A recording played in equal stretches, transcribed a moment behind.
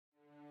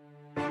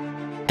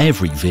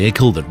Every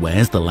vehicle that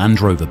wears the Land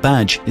Rover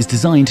badge is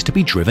designed to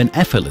be driven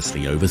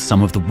effortlessly over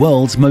some of the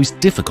world's most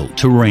difficult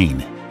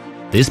terrain.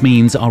 This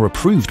means our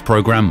approved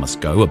program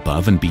must go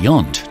above and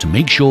beyond to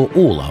make sure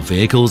all our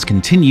vehicles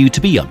continue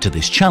to be up to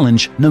this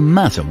challenge no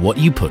matter what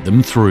you put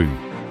them through.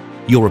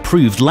 Your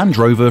approved Land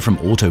Rover from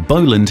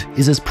Autoboland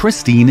is as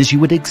pristine as you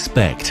would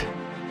expect.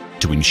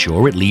 To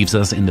ensure it leaves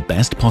us in the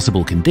best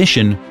possible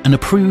condition, an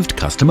approved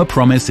customer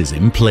promise is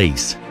in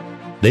place.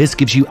 This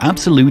gives you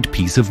absolute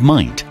peace of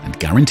mind and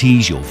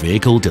guarantees your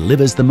vehicle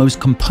delivers the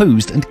most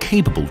composed and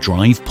capable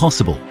drive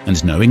possible.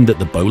 And knowing that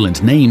the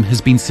Boland name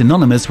has been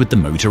synonymous with the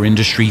motor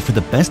industry for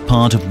the best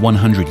part of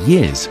 100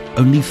 years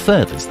only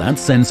furthers that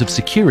sense of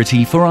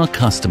security for our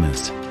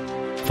customers.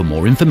 For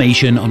more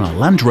information on our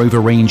Land Rover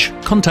range,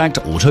 contact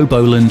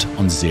Autoboland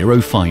on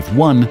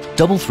 051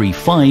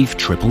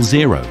 335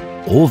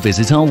 000 or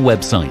visit our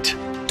website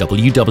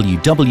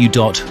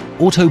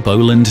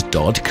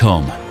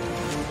www.autoboland.com.